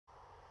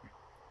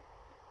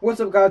What's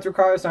up, guys?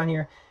 Ricardo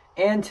here,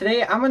 and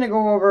today I'm gonna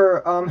go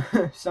over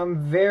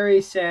some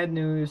very sad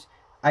news,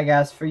 I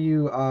guess, for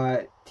you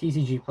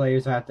TCG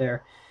players out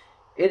there.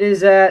 It is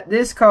that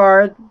this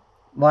card,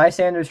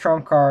 Lysander's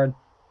Trump card,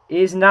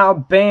 is now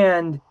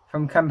banned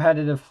from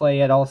competitive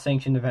play at all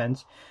sanctioned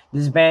events.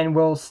 This ban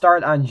will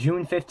start on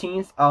June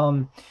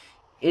 15th.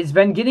 It's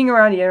been getting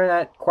around the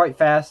internet quite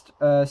fast,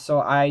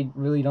 so I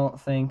really don't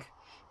think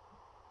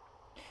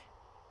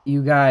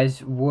you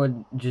guys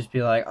would just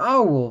be like,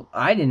 oh, well,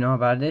 I didn't know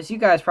about this. You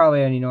guys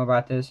probably already know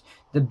about this.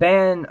 The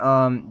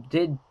ban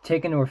did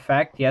take into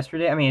effect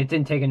yesterday. I mean, it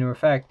didn't take into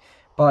effect,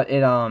 but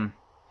it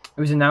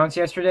was announced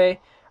yesterday.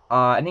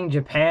 I think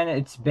Japan,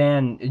 it's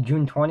banned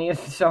June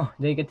 20th, so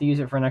they get to use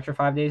it for an extra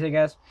 5 days, I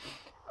guess.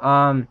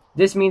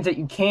 This means that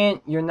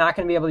you're not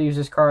going to be able to use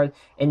this card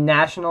in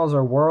Nationals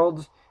or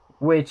Worlds,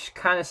 which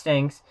kind of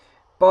stinks.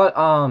 But,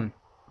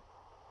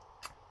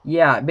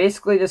 yeah,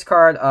 basically this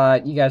card,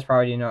 you guys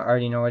probably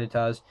already know what it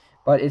does.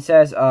 But it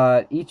says,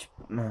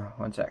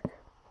 one sec.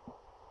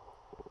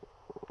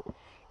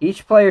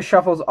 Each player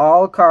shuffles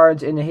all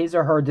cards into his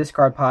or her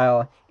discard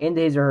pile into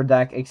his or her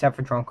deck except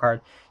for trump card.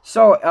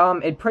 So,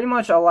 it pretty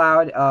much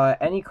allowed,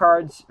 any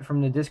cards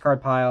from the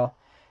discard pile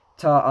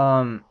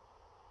to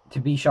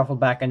be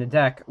shuffled back in the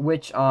deck,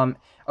 which,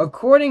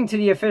 according to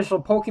the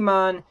official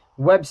Pokemon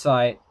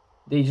website,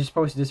 they just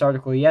posted this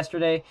article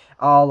yesterday.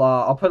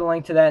 I'll put a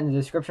link to that in the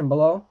description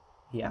below.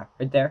 Yeah,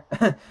 right there.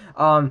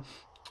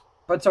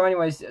 But so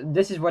anyways,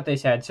 this is what they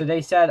said. So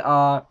they said,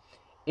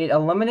 it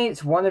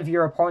eliminates one of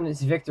your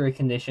opponent's victory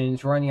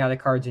conditions, running out of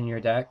cards in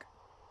your deck.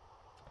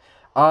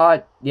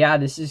 Yeah,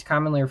 this is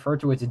commonly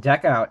referred to as a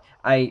deck out.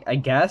 I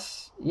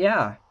guess,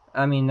 yeah.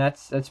 I mean,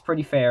 that's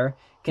pretty fair,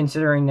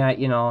 considering that,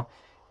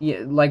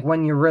 like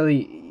when you're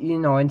really,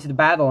 into the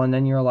battle, and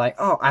then you're like,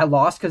 oh, I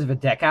lost because of a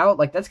deck out.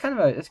 Like that's kind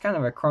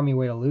of a crummy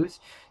way to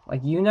lose.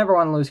 Like you never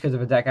want to lose because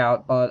of a deck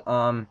out. But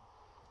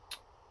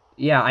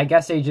yeah, I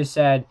guess they just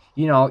said,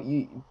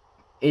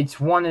 it's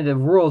one of the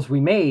rules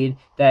we made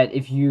that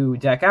if you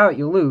deck out,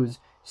 you lose.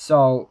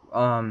 So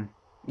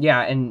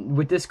yeah, and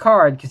with this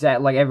card, because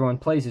like everyone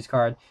plays this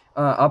card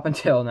up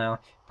until now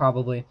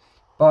probably,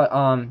 but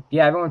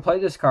yeah, everyone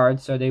played this card,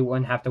 so they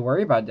wouldn't have to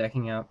worry about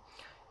decking out.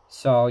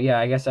 So yeah,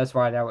 I guess that's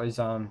why that was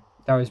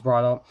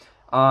brought up.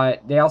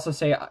 They also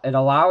say it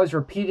allows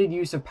repeated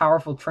use of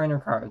powerful trainer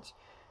cards.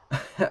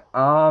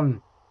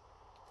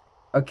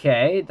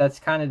 Okay, that's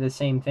kind of the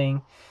same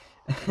thing.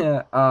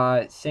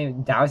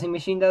 Same dowsing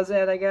machine does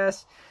that, I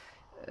guess.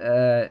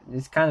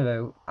 It's kind of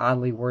a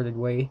oddly worded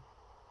way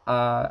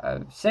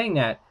of saying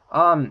that.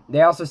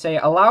 They also say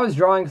allows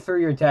drawing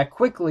through your deck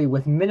quickly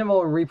with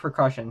minimal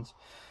repercussions.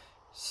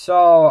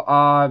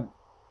 So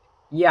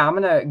yeah, I'm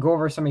gonna go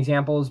over some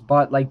examples,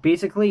 but like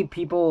basically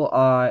people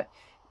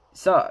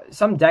so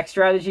some deck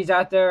strategies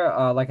out there,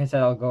 like I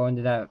said, I'll go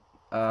into that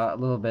a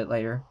little bit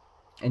later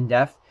in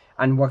depth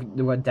on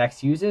what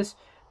decks use this.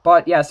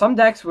 But yeah, some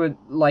decks would,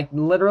 like,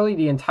 literally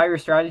the entire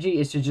strategy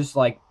is to just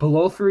like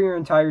blow through your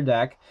entire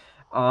deck,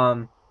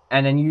 and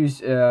then use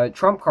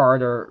trump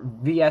card or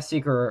VS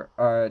Seeker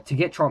to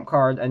get trump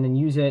card, and then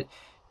use it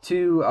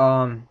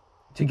to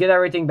get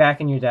everything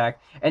back in your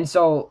deck. And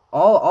so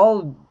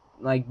all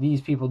like these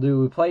people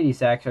do who play these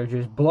decks are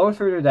just blow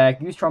through their deck,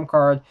 use trump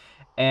card,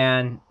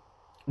 and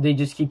they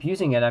just keep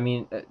using it. I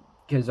mean,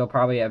 because they'll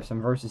probably have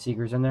some Versus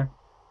Seekers in there,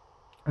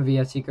 or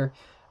VS Seeker.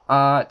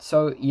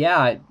 So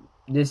yeah,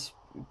 this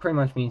pretty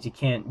much means you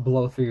can't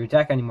blow through your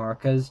deck anymore,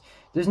 because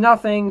there's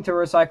nothing to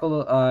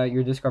recycle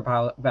your discard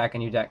pile back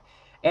in your deck.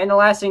 And the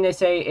last thing they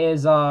say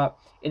is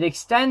it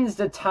extends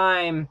the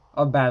time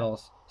of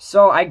battles.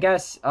 So I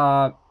guess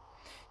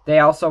they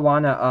also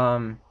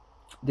wanna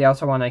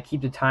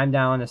keep the time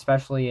down,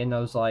 especially in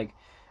those like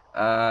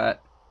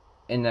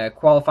in the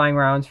qualifying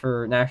rounds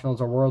for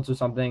Nationals or Worlds or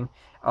something.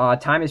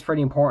 Time is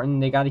pretty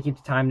important. They got to keep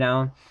the time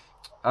down.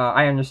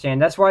 I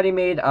understand. That's why they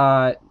made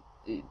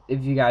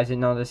if you guys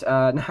didn't know this,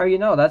 now you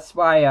know. That's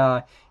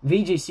why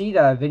VGC,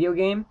 the video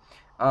game,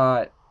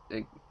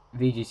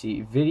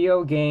 VGC,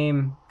 video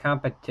game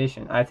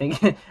competition, I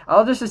think.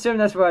 I'll just assume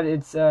that's what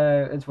it's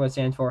what it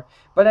stands for.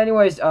 But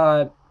anyways,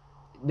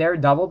 they're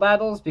double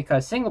battles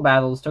because single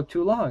battles took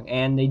too long,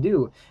 and they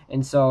do.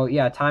 And so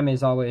yeah, time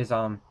is always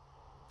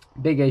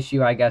big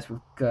issue, I guess,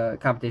 with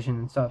competition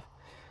and stuff.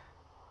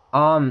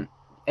 And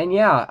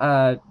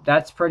yeah,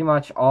 that's pretty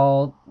much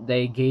all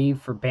they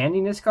gave for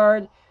banning this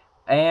card.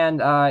 And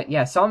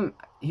yeah,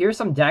 here's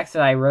some decks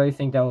that I really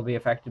think that will be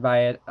affected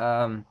by it.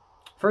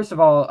 First of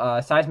all,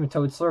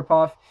 Seismitoad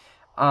Slurpuff.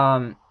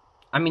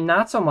 I mean,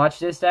 not so much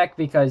this deck,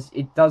 because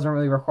it doesn't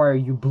really require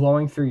you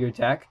blowing through your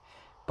deck.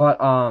 But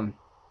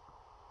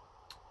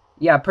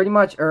yeah, pretty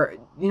much, or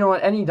you know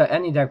what, any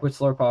deck with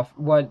Slurpuff,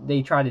 what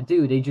they try to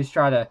do, they just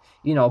try to,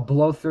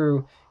 blow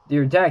through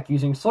their deck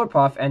using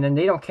Slurpuff, and then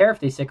they don't care if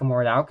they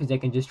Sycamore it out, because they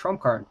can just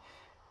trump card.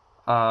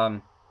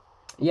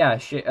 Yeah,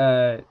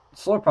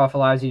 Slurpuff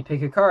allows you to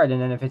pick a card,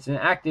 and then if it's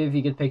inactive,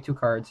 you get to pick 2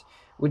 cards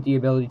with the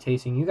ability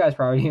tasting. You guys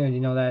probably already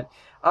know that.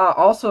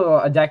 Also,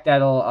 a deck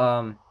that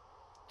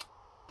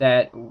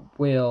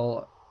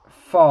will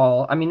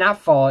fall. I mean, not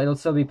fall. It'll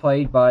still be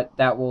played, but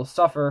that will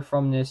suffer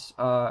from this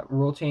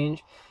rule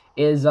change.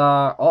 Is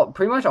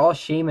pretty much all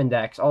Shaman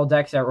decks, all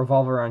decks that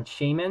revolve around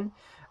Shaman.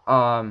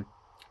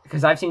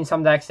 Because I've seen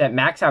some decks that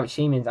max out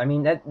Shamans. I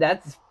mean,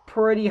 that's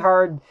pretty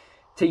hard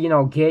to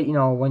get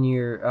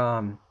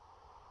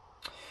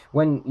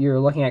when you're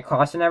looking at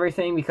cost and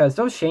everything, because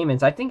those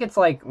Shamans, I think it's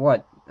like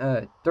what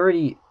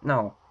 30.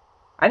 No,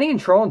 I think in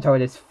Troll and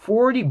Toad it's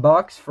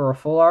 $40 for a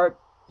full art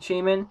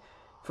Shaman.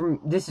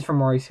 This is from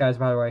Maury Skies,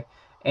 by the way,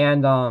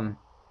 and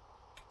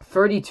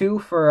 32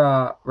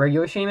 for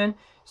regular Shaman.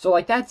 So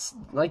like that's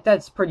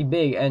pretty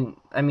big, and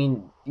I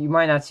mean you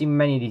might not see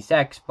many of these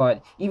decks,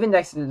 but even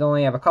decks that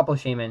only have a couple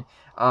Shaman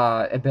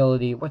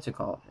ability, what's it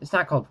called? It's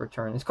not called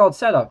Return. It's called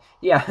Setup.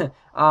 Yeah,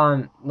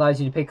 allows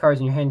you to pick cards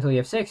in your hand until you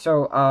have 6.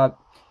 So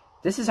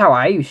this is how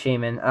I use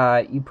Shaman.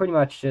 You pretty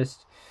much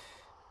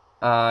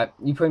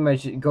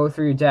go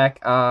through your deck.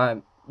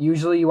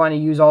 Usually you want to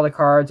use all the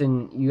cards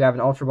and you have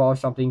an Ultra Ball or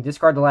something.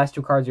 Discard the last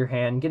 2 cards of your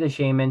hand. Get a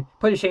Shaman.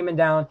 Put a Shaman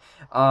down.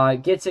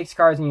 Get 6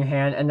 cards in your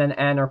hand. And then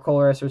N or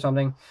Colress or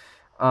something.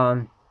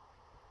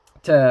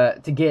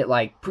 To get,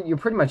 like, you're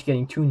pretty much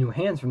getting 2 new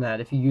hands from that.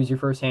 If you use your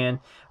first hand,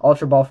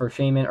 Ultra Ball for a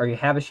Shaman, or you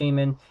have a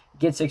Shaman,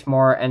 get 6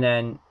 more, and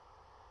then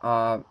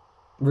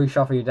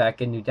reshuffle your deck,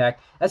 get a new deck.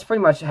 That's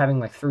pretty much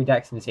having, like, 3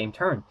 decks in the same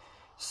turn.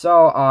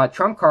 So,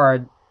 Trump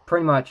card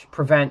pretty much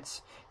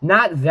prevents,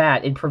 not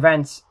that, it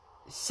prevents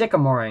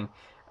Sycamoring,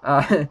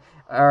 or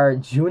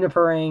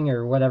Junipering,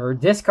 or whatever,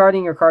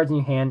 discarding your cards in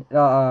your hand.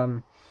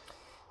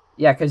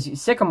 Yeah, because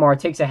Sycamore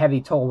takes a heavy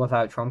toll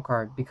without Trump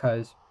card,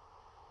 because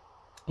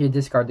you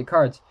discard the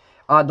cards.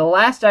 The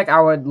last deck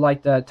I would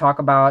like to talk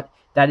about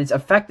that is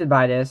affected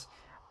by this,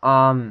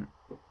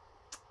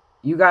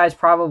 you guys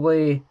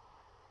probably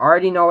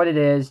already know what it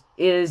is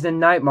the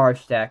Night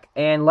March deck.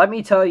 And let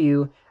me tell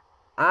you,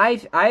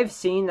 I've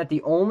seen that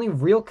the only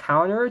real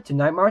counter to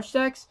Night March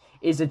decks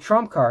is a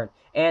Trump card.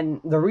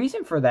 And the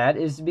reason for that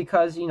is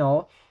because,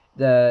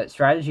 the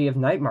strategy of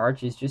Night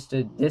March is just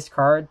to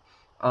discard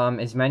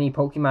as many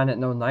Pokemon that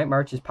know Night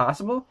March as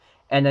possible.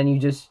 And then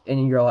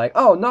you're like,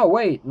 oh, no,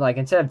 wait. Like,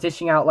 instead of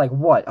dishing out, like,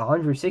 what,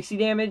 160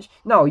 damage?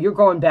 No, you're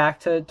going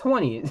back to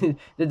 20,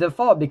 the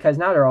default, because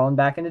now they're all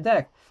back in the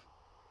deck.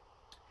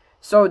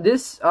 So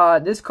this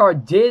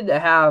card did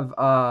have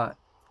a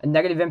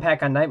negative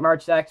impact on Night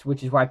March decks,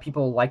 which is why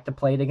people like to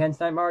play it against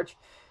Night March.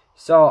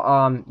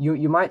 So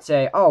you might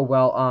say, oh,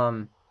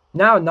 well,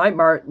 now Night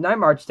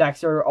March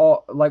decks are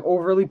all, like,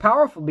 overly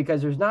powerful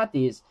because there's not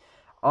these.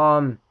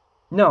 No,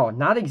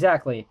 not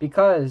exactly,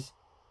 because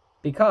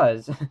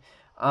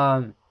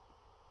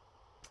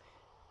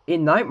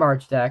in Night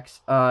March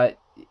decks, as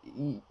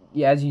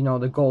you know,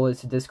 the goal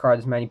is to discard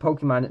as many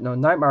Pokemon that know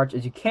Night March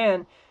as you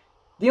can.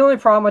 The only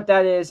problem with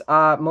that is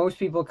most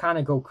people kind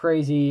of go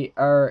crazy,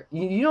 or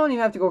you don't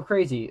even have to go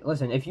crazy.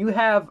 Listen, if you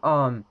have,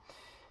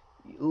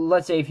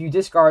 let's say if you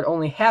discard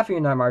only half of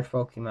your Night March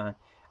Pokemon,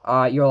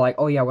 you're like,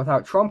 oh yeah,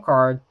 without Trump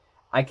card,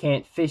 I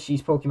can't fish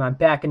these Pokemon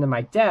back into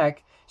my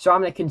deck, so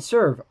I'm going to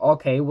conserve.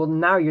 Okay, well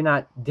now you're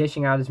not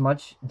dishing out as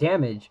much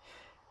damage.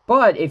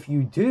 But if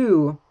you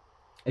do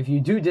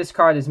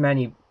discard as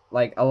many,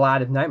 like a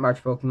lot of Night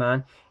March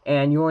Pokemon,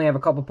 and you only have a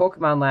couple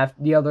Pokemon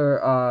left, the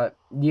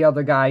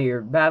other guy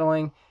you're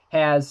battling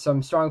has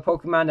some strong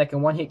Pokemon that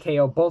can one-hit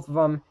KO both of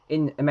them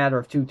in a matter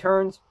of 2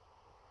 turns,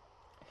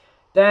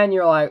 then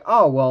you're like,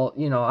 oh, well,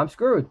 I'm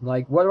screwed.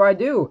 Like, what do I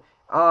do?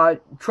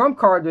 Trump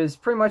card is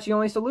pretty much the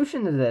only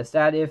solution to this.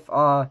 That if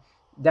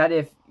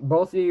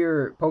both of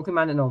your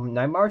Pokemon that know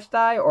Night March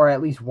die, or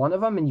at least one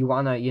of them, and you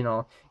want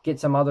to, get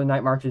some other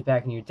Night Marches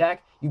back in your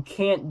deck, you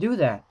can't do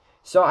that.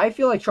 So I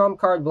feel like Trump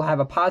card will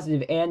have a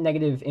positive and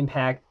negative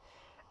impact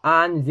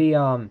on the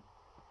on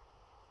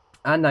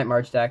Night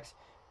March decks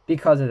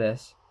because of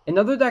this.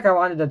 Another deck I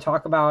wanted to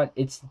talk about,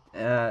 it's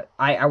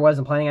I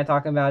wasn't planning on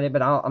talking about it,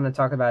 but I'm going to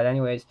talk about it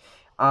anyways.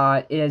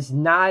 It has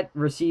not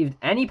received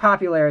any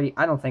popularity.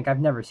 I don't think.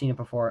 I've never seen it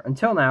before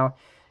until now.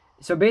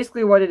 So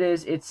basically what it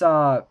is, it's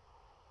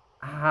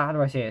how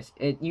do I say this?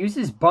 It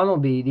uses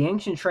Bunnelby, the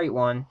ancient trait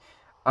one.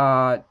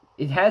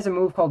 It has a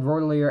move called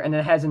Rotalier, and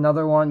it has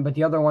another one, but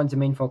the other one's the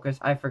main focus.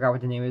 I forgot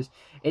what the name is.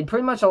 It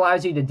pretty much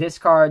allows you to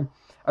discard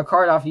a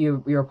card off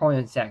your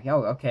opponent's deck.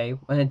 Oh, okay.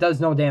 And it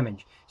does no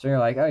damage. So you're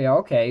like, oh yeah,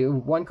 okay.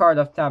 1 card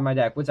off the top of my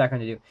deck. What's that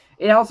going to do?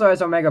 It also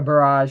has Omega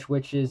Barrage,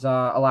 which is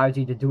allows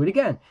you to do it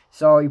again.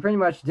 So you're pretty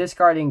much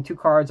discarding 2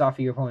 cards off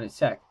of your opponent's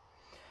deck.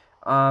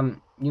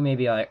 You may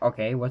be like,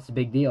 okay, what's the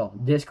big deal?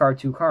 Discard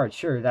 2 cards.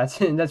 Sure, that's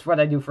what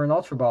I do for an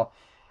Ultra Ball.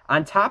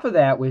 On top of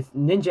that, with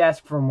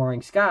Ninjask from Maury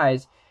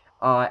Skies,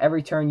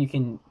 every turn you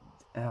can,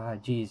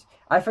 geez,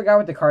 I forgot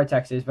what the card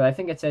text is, but I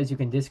think it says you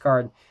can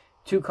discard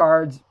 2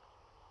 cards,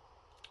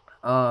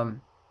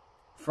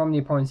 from the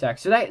opponent's deck.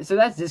 So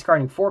that's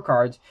discarding 4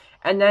 cards,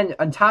 and then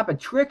on top of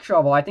Trick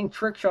Shovel, I think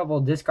Trick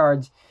Shovel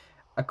discards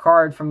a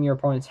card from your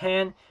opponent's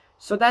hand.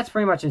 So that's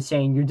pretty much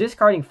insane. You're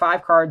discarding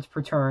 5 cards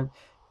per turn,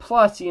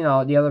 Plus, you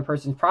know, the other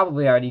person's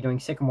probably already doing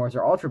Sycamores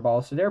or Ultra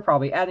Balls, so they're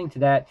probably adding to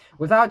that.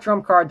 Without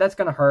Trump Card, that's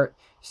going to hurt.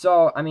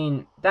 So, I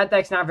mean, that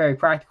deck's not very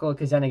practical,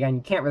 because then again,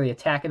 you can't really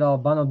attack at all.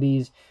 Bundle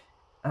Bees,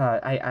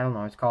 I don't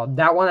know what it's called.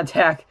 That one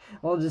attack,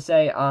 we'll just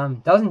say,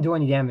 doesn't do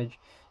any damage.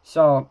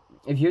 So,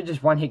 if you're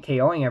just one-hit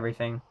KOing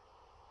everything,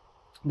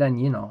 then,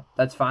 you know,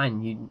 that's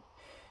fine.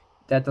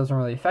 That doesn't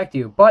really affect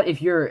you. But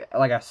if you're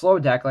like a slow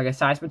deck, like a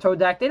Seismitoad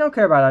deck, they don't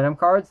care about item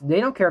cards.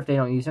 They don't care if they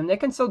don't use them. They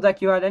can still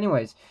deck you out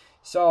anyways.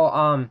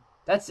 So,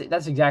 that's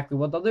exactly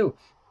what they'll do.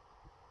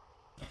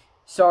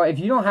 So, if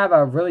you don't have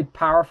a really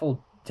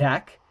powerful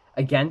deck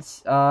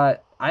against,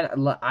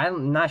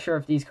 I'm not sure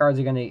if these cards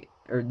are going to,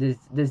 or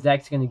this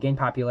deck's going to gain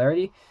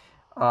popularity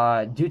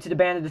due to the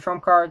ban of the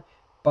Trump card,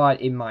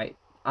 but it might.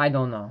 I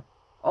don't know.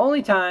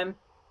 Only time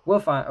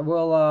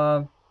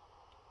we'll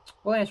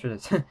answer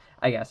this,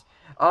 I guess.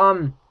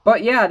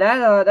 But yeah,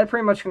 that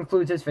pretty much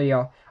concludes this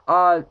video.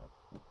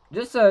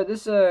 Just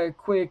a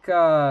quick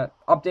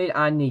update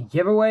on the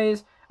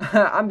giveaways.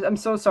 I'm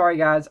so sorry,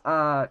 guys.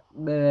 I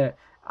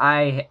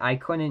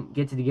couldn't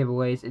get to the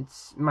giveaways.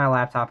 It's my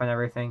laptop and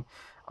everything.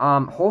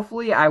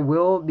 Hopefully I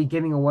will be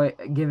giving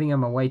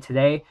them away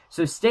today.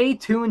 So stay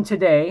tuned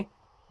today.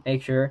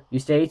 Make sure you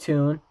stay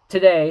tuned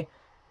today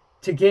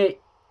to get.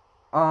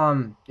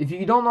 If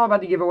you don't know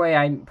about the giveaway,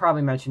 I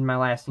probably mentioned in my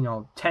last, 10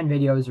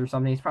 videos or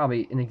something. It's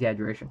probably an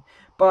exaggeration.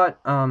 But,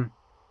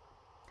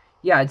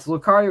 yeah, it's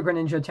Lucario,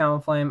 Greninja,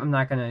 Talonflame. I'm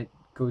not going to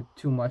go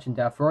too much in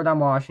depth. Rotom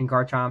Wash and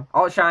Garchomp.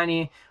 All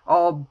shiny,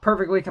 all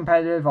perfectly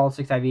competitive, all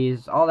 6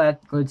 IVs, all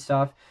that good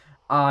stuff.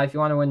 If you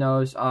want to win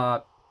those,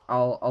 I'll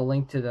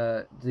link to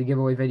the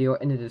giveaway video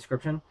in the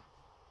description.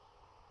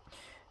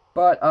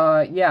 But,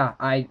 yeah,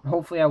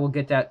 hopefully I will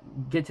get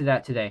to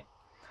that today.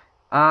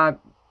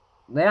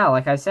 Yeah,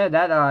 like I said,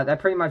 that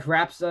pretty much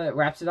wraps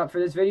it up for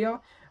this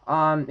video.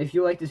 If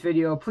you like this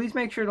video, please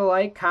make sure to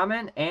like,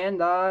 comment,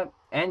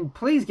 and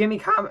please give me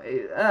comment.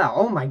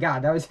 Oh my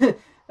God, that was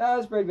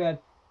pretty bad.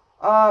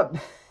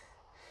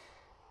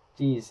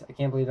 Jeez, I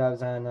can't believe that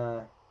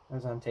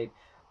was on tape.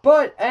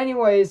 But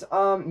anyways,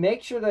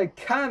 make sure to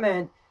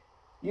comment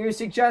your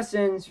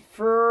suggestions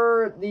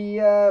for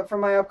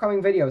my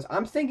upcoming videos.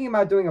 I'm thinking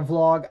about doing a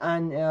vlog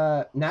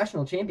on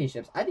national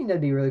championships. I think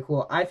that'd be really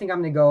cool. I think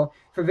I'm gonna go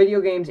for video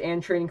games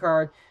and trading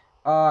card.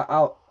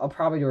 I'll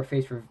probably do a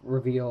face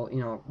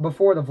reveal,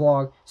 before the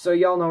vlog, so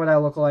y'all know what I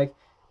look like.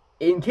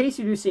 In case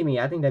you do see me,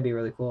 I think that'd be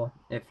really cool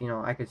if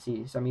I could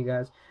see some of you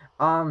guys.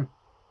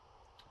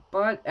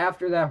 But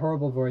after that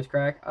horrible voice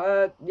crack,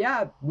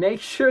 yeah,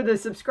 make sure to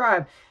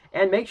subscribe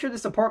and make sure to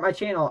support my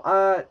channel.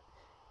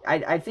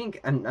 I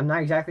think, I'm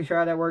not exactly sure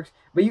how that works,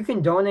 but you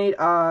can donate.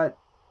 I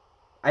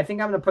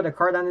think I'm going to put a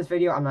card on this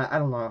video. I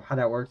don't know how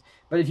that works,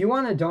 but if you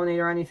want to donate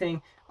or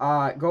anything,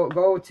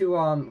 go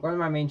to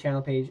my main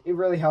channel page. It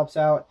really helps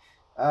out.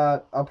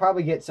 I'll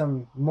probably get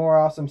some more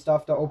awesome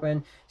stuff to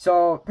open.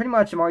 So pretty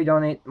much the more you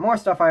donate, the more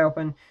stuff I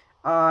open,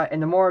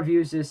 and the more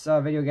views this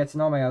video gets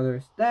and all my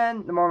others,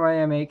 then the more money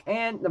I make,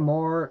 and the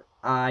more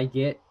I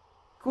get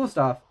cool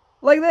stuff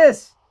like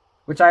this,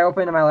 which I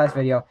opened in my last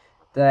video,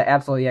 the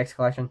Absolute EX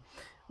collection,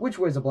 which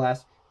was a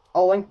blast.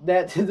 I'll link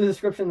that to the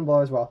description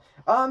below as well.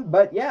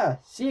 But yeah,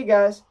 see you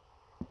guys.